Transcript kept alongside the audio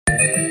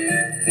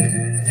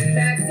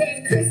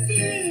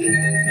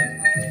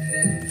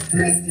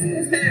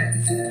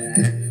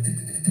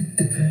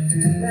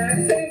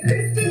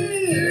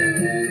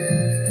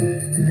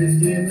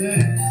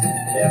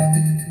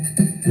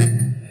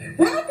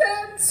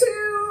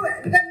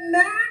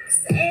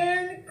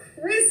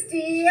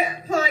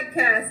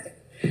podcast.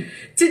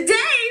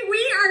 Today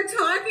we are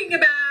talking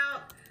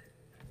about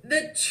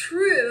the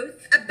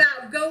truth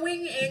about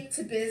going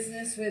into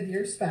business with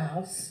your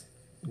spouse.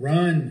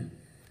 Run.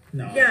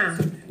 No. Yeah.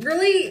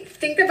 Really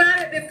think about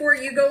it before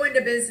you go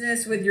into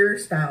business with your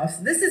spouse.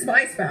 This is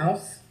my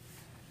spouse.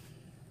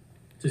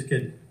 Just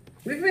kidding.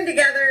 We've been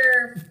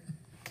together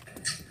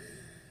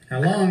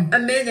How long? a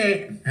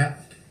minute.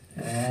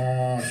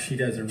 Oh, she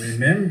doesn't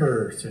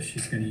remember, so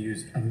she's going to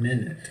use a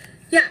minute.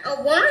 Yeah, a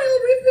while.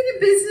 We've been in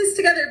business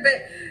together,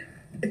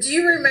 but do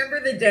you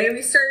remember the day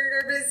we started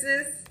our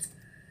business?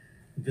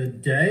 The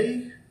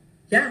day?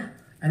 Yeah.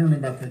 I don't know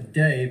about the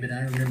day, but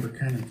I remember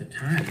kind of the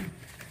time.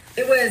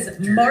 It was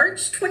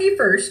March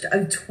 21st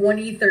of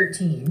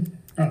 2013.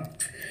 Oh.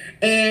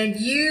 And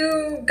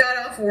you got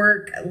off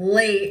work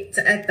late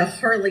at the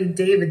Harley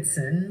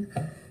Davidson.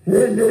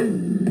 They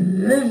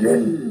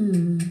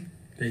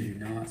do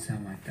not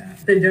sound like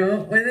that. They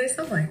don't? What do they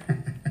sound like?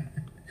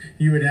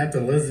 You would have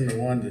to listen to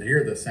one to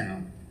hear the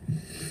sound.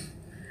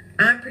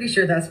 I'm pretty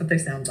sure that's what they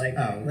sound like,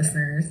 okay.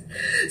 Listeners.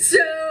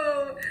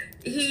 So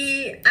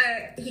he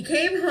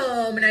came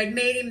home and I'd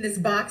made him this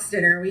box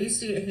dinner. We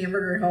used to eat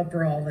Hamburger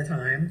Helper all the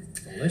time.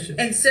 Delicious.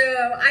 And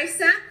so I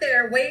sat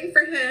there waiting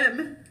for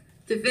him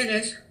to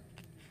finish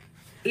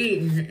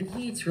eating, and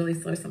he eats really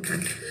slow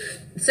sometimes.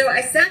 So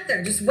I sat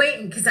there just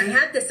waiting because I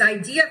had this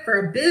idea for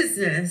a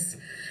business.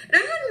 And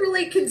I hadn't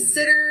really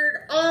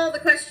considered all the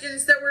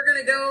questions that we're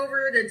going to go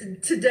over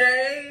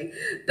today,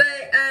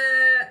 but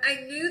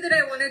I knew that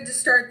I wanted to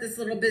start this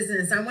little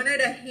business. I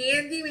wanted a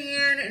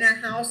handyman and a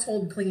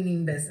household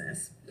cleaning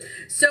business.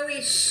 So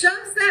he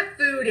shoves that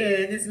food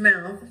in his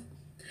mouth.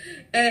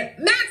 And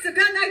Max, I've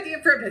got an idea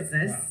for a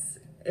business. Wow.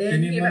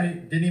 Didn't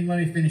even let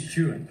me finish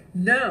chewing.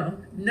 No,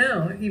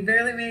 he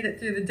barely made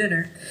it through the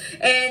dinner.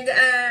 And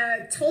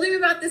told him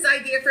about this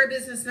idea for a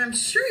business, and I'm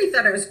sure he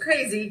thought I was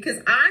crazy because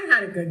I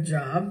had a good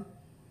job.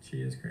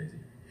 She is crazy.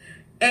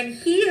 And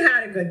he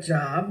had a good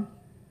job.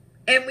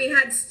 And we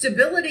had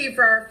stability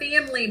for our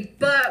family,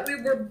 but we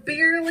were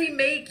barely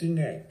making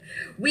it.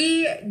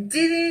 We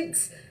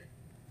didn't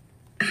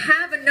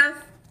have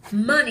enough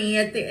money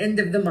at the end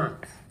of the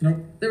month.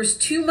 Nope. There was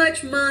too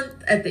much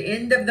month at the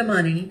end of the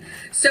money.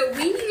 So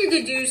we needed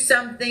to do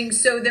something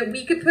so that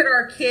we could put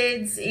our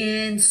kids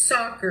in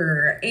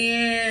soccer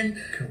and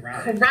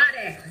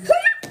karate.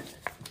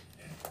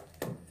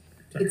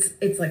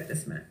 It's like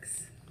this,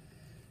 Max.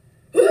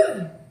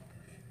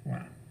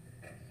 Wow.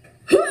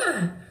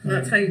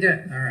 That's how you do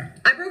it. All right.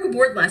 I broke a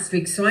board last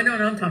week, so I know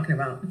what I'm talking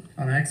about.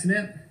 On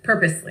accident?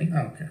 Purposely.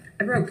 Oh, okay.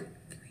 I broke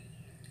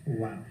 3.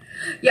 Wow.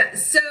 Yeah,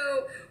 so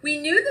we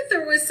knew that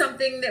there was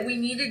something that we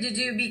needed to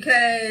do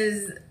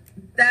because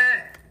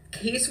that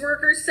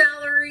caseworker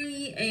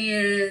salary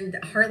and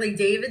Harley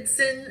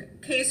Davidson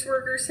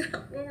caseworker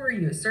salary, what were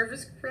you, a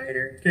service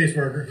provider?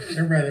 Caseworker.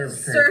 Everybody there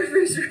was crazy.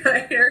 Service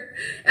provider.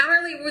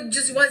 Harley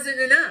just wasn't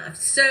enough.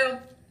 So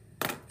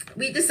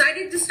we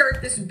decided to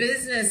start this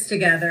business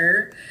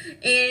together,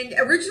 and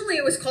originally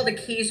it was called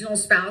Occasional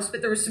Spouse,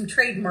 but there was some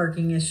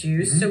trademarking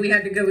issues, so we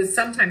had to go with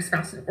Sometime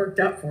Spouse, and it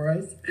worked out for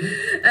us.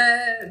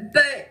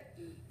 But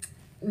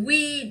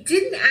we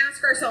didn't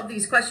ask ourselves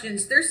these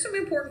questions. There's some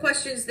important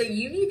questions that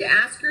you need to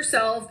ask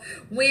yourself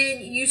when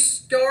you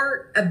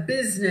start a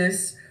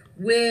business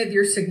with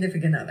your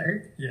significant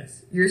other.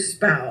 Yes. Your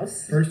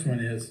spouse. First one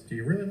is, do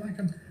you really like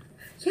them?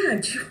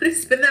 Yeah, do you want to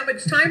spend that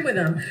much time with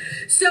them?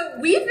 So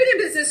we've been in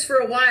business for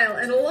a while,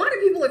 and a lot of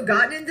people have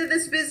gotten into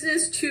this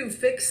business to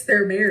fix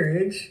their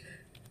marriage.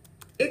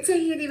 It's a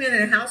handyman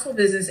and a household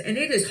business, and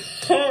it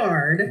is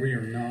hard. We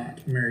are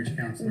not marriage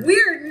counselors.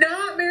 We're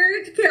not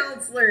marriage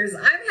counselors.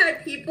 I've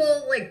had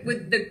people like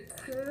with the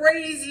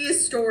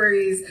craziest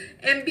stories,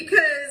 and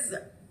because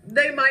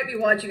they might be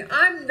watching,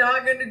 I'm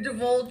not going to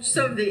divulge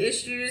some of the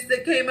issues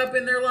that came up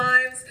in their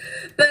lives,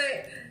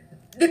 but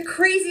the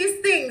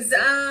craziest things.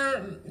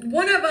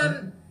 One of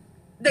them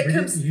that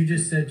comes. You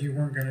just said you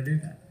weren't going to do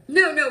that.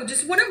 No,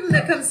 just one of them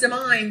that comes to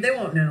mind. They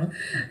won't know.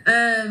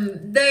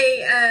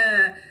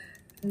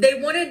 They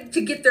wanted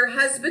to get their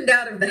husband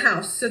out of the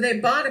house, so they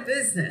bought a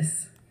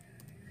business.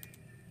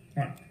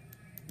 Wow.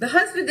 The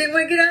husband didn't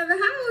want to get out of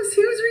the house.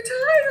 He was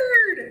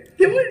retired.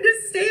 He wanted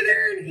to stay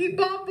there and eat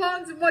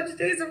bonbons and watch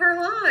Days of Our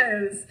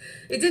Lives.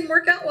 It didn't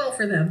work out well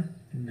for them.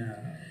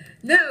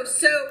 No,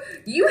 so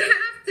you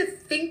have to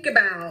think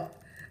about,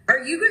 are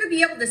you going to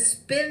be able to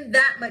spend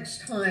that much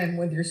time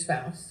with your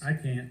spouse? I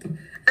can't.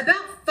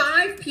 About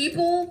 5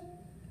 people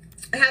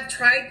have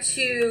tried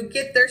to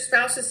get their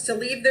spouses to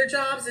leave their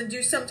jobs and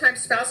do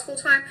sometimes spouse full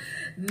time.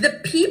 The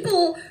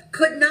people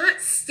could not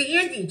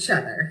stand each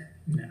other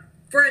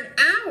for an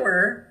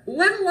hour,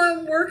 let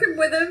alone working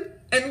with them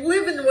and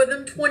living with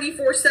them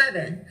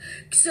 24/7.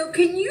 So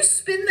can you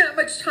spend that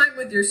much time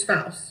with your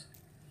spouse?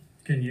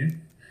 Can you?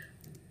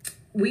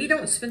 We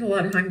don't spend a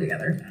lot of time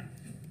together,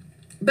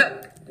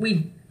 but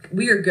we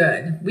are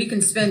good. We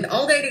can spend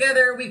all day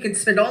together. We can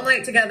spend all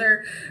night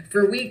together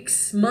for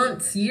weeks,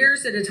 months,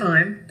 years at a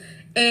time,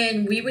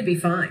 and we would be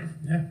fine.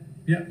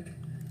 Yeah.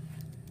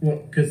 Well,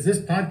 because this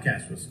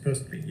podcast was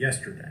supposed to be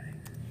yesterday.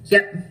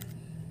 Yep.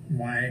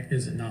 Why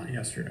is it not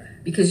yesterday?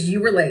 Because you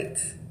were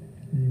late.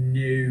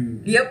 No.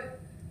 Yep.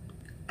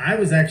 I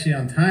was actually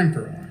on time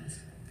for once.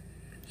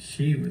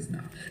 She was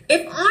not.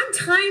 If on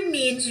time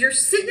means you're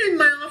sitting in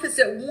my office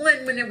at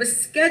 1 when it was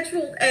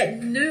scheduled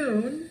at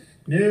noon.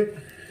 Nope.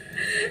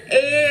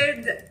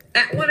 And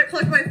at 1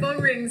 o'clock my phone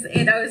rings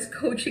and I was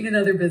coaching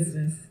another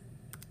business.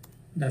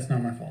 That's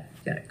not my fault.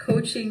 Yeah,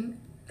 coaching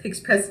takes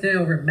precedent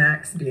over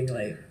Max being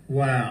late.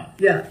 Wow.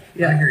 Yeah.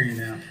 I hear you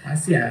now. I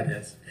see how it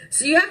is.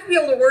 So you have to be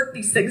able to work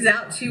these things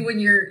out too when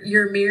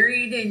you're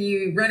married and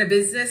you run a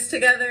business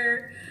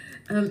together.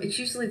 It's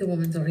usually the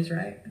woman's always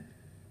right.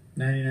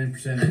 99%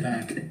 of the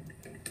time.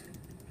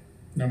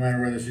 No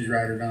matter whether she's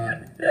right or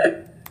not.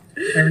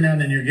 Every now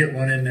and then you get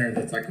one in there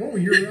that's like, oh,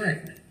 you're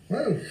right.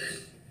 Whoa.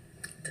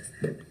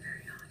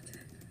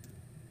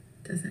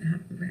 Doesn't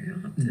happen very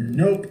often.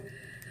 Nope.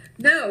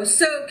 No.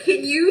 So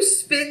can you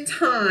spend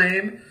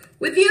time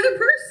with the other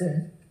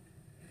person?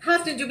 How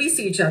often do we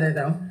see each other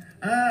though?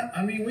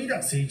 I mean, we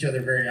don't see each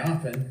other very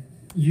often.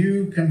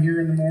 You come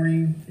here in the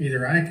morning,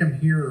 either I come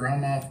here or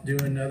I'm off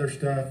doing other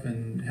stuff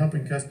and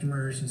helping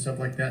customers and stuff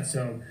like that.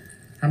 So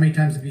how many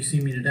times have you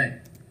seen me today?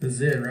 This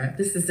is it, right?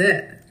 This is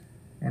it.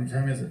 What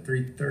time is it?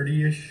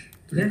 3:30-ish?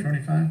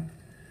 3:25? Yeah.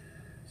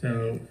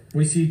 So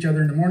we see each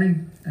other in the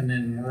morning and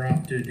then we're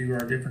off to do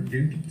our different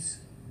duties.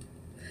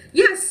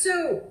 Yeah,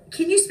 so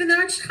can you spend that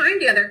much time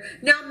together?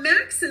 Now,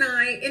 Max and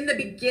I, in the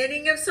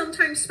beginning of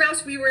Sometimes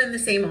Spouse, we were in the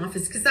same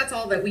office because that's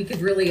all that we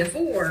could really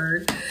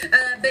afford.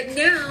 But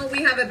now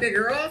we have a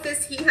bigger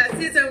office. He has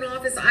his own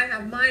office. I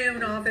have my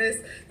own office.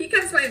 He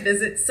comes by and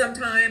visits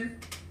sometime,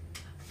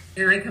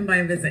 and I come by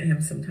and visit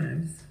him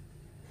sometimes.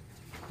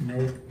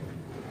 Nope.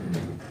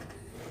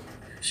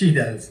 She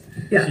does.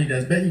 Yeah. She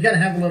does. But you got to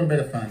have a little bit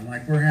of fun.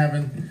 Like we're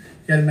having,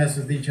 you got to mess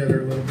with each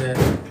other a little bit.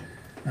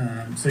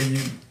 So you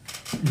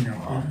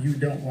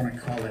don't want to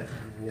call it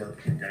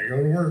work. You got to go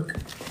to work.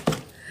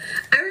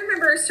 I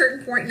remember a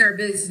certain point in our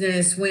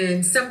business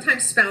when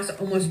Sometimes Spouse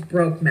almost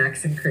broke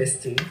Max and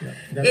Christy. Yeah,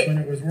 that's when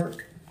it was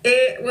work.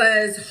 It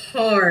was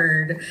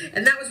hard.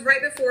 And that was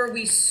right before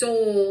we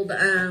sold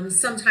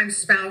Sometimes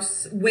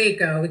Spouse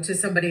Waco to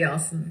somebody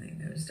else. And they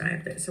noticed I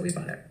have it, so we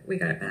bought it. We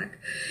got it back.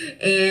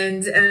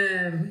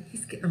 And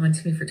he's getting on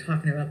to me for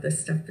talking about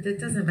this stuff, but it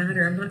doesn't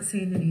matter. I'm not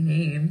saying any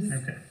names.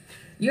 Okay.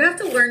 You have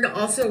to learn to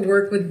also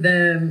work with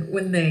them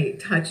when they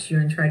touch you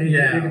and try to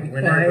get you to be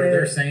whenever quiet.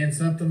 they're saying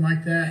something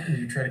like that and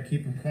you try to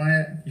keep them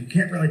quiet, you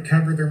can't really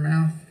cover their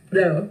mouth.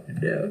 No.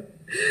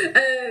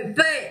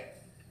 But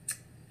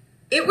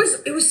it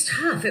was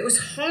tough. It was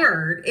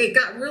hard. It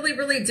got really,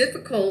 really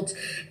difficult.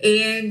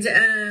 And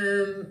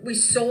we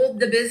sold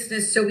the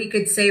business so we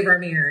could save our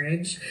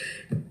marriage.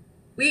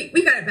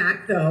 We got it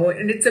back though,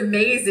 and it's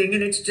amazing,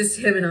 and it's just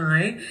him and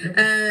I.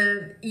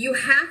 You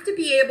have to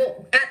be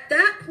able, at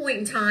that point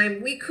in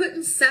time, we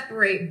couldn't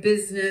separate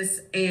business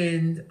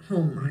and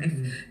home life,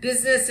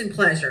 business and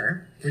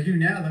pleasure. We do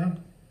now though.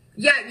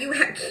 Yeah, you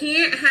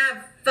can't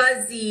have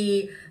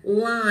fuzzy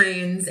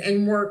lines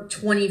and work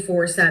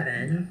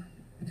 24/7.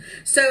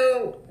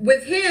 So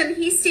with him,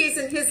 he stays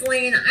in his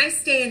lane, I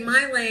stay in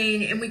my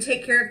lane, and we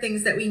take care of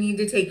things that we need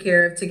to take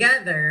care of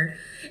together.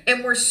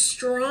 And we're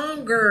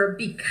stronger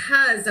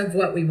because of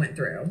what we went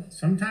through.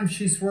 Sometimes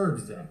she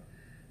swerves though.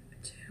 I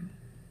do.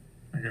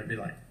 I gotta be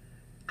like,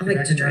 I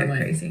like to drive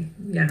crazy.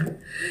 Yeah.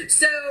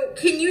 So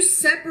can you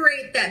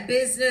separate that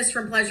business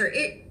from pleasure?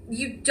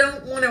 You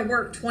don't want to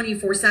work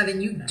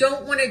 24/7. You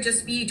don't want to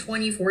just be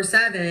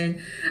 24/7.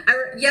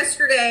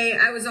 Yesterday,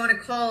 I was on a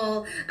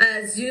call,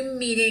 a Zoom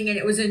meeting, and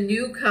it was a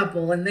new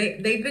couple, and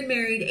they'd been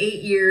married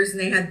 8 years, and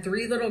they had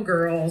 3 little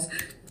girls.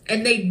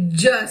 And they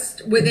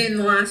just, within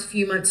the last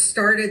few months,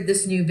 started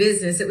this new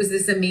business. It was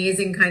this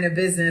amazing kind of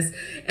business.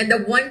 And the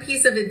one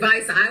piece of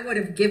advice I would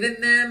have given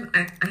them,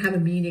 I have a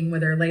meeting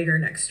with her later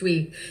next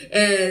week,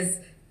 is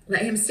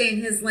let him stay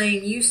in his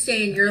lane, you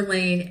stay in your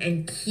lane,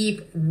 and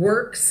keep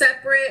work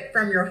separate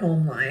from your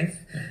home life.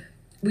 Yeah.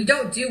 We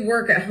don't do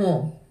work at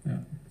home. Yeah.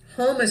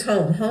 Home is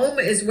home. Home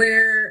is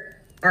where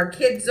our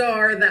kids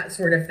are, that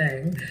sort of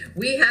thing.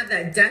 We have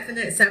that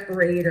definite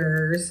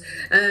separators.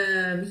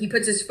 He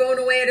puts his phone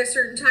away at a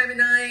certain time of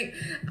night.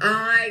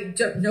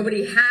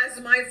 Nobody has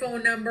my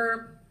phone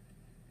number.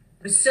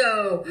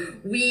 So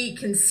we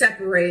can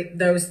separate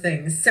those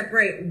things.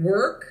 Separate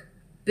work,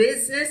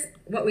 business.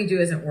 What we do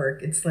isn't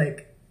work. It's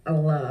like a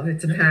love.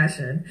 It's a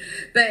passion.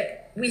 But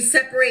we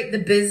separate the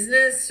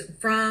business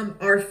from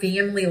our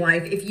family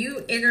life. If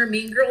you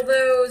intermingle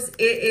those,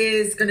 it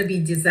is going to be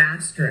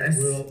disastrous.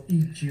 It will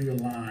eat you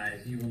alive.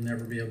 You will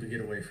never be able to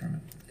get away from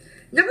it.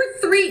 Number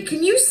 3,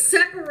 can you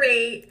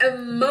separate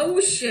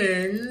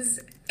emotions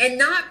and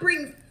not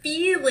bring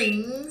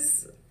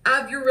feelings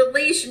of your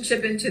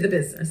relationship into the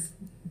business?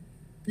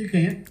 You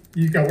can't.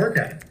 You've got to work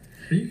at it.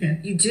 But you can.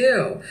 You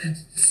do.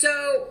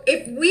 So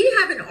if we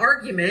have an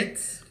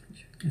argument...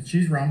 And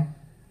she's wrong.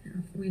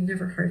 We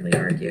never hardly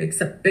argue,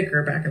 except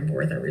bicker back and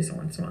forth every so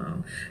once in a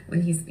while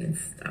when he's being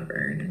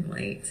stubborn and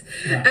late.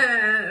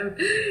 Yeah.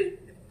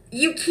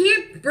 you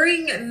can't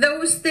bring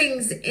those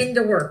things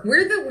into work.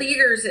 We're the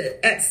leaders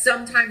at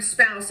Sometimes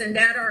Spouse and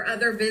at our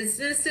other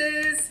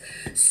businesses.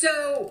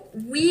 So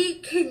we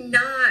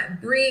cannot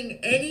bring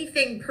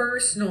anything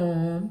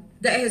personal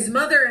that his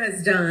mother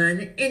has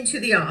done into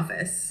the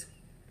office.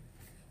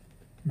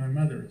 My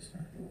mother is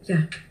done.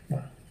 Yeah.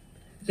 Wow.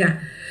 Yeah.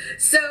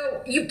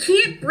 So you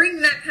can't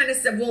bring that kind of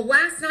stuff. Well,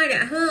 last night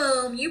at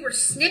home, you were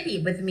snippy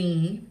with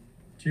me.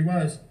 She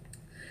was.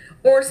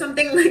 Or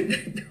something like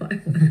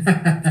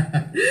that.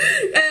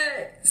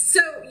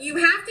 So you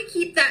have to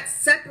keep that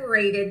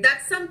separated.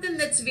 That's something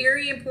that's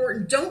very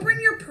important. Don't bring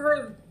your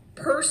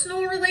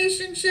personal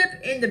relationship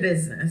into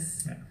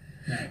business.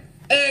 No.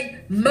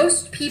 And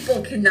most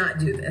people cannot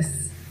do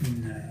this.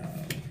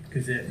 No.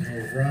 Because it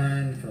will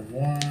run from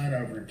one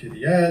over to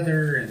the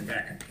other and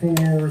back and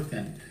forth.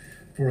 And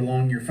for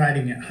long, you're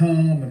fighting at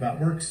home about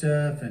work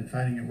stuff and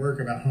fighting at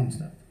work about home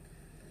stuff.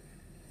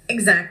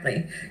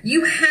 Exactly.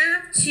 You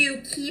have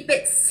to keep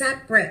it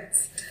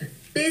separate.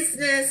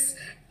 Business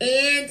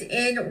and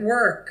in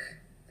work.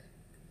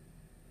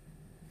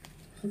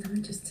 Hold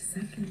on just a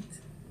second.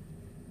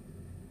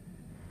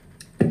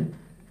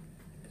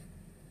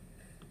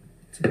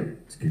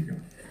 Let's keep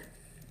going.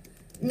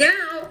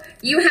 Now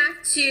you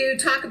have to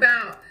talk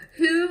about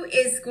who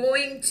is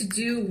going to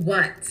do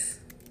what.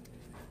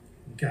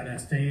 Gotta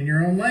stay in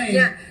your own lane.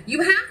 Yeah,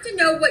 you have to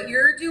know what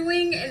you're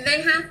doing and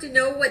they have to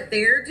know what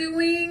they're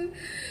doing.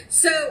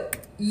 So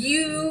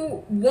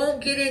you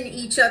won't get in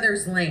each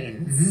other's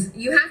lanes. Mm-hmm.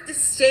 You have to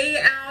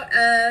stay out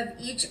of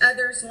each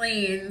other's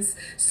lanes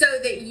so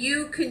that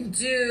you can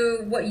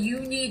do what you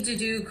need to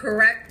do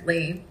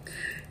correctly.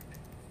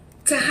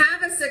 To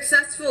have a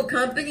successful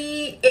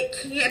company, it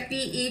can't be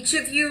each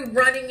of you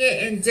running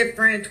it in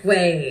different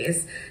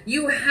ways.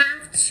 You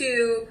have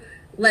to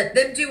let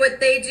them do what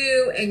they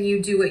do and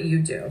you do what you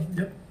do.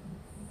 Yep.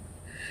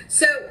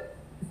 So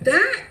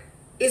that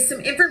is some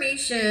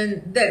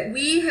information that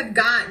we have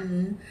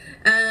gotten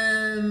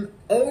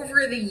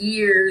over the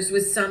years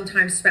with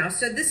Sometimes Spouse.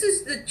 So this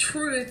is the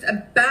truth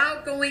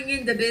about going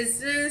into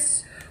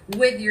business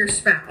with your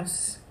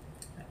spouse.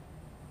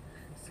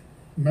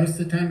 Most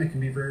of the time it can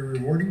be very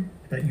rewarding,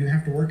 but you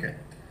have to work at it.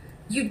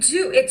 You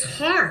do. It's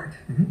hard.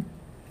 Mm-hmm.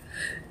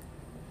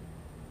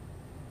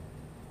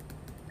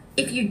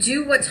 If you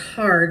do what's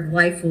hard,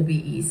 life will be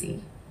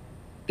easy.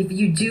 If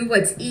you do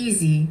what's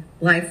easy,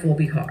 life will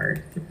be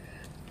hard.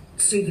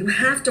 So you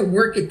have to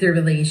work at the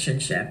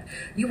relationship.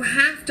 You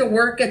have to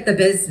work at the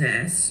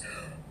business,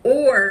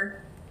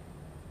 or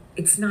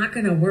it's not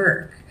going to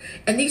work.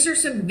 And these are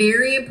some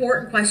very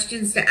important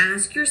questions to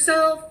ask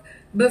yourself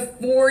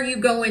before you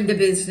go into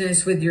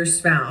business with your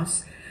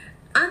spouse.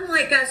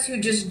 Unlike us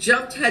who just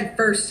jumped head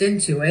first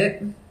into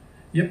it.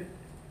 Yep.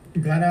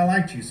 I'm glad I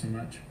liked you so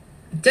much.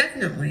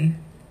 Definitely.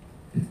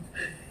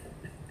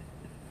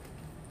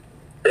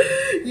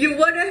 You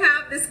want to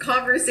have this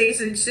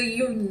conversation so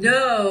you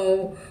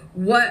know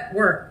what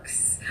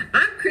works.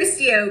 I'm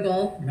Christy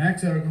Ogle.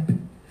 Max Ogle.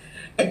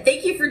 And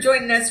thank you for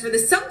joining us for the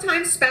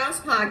Sometimes Spouse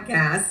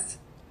podcast.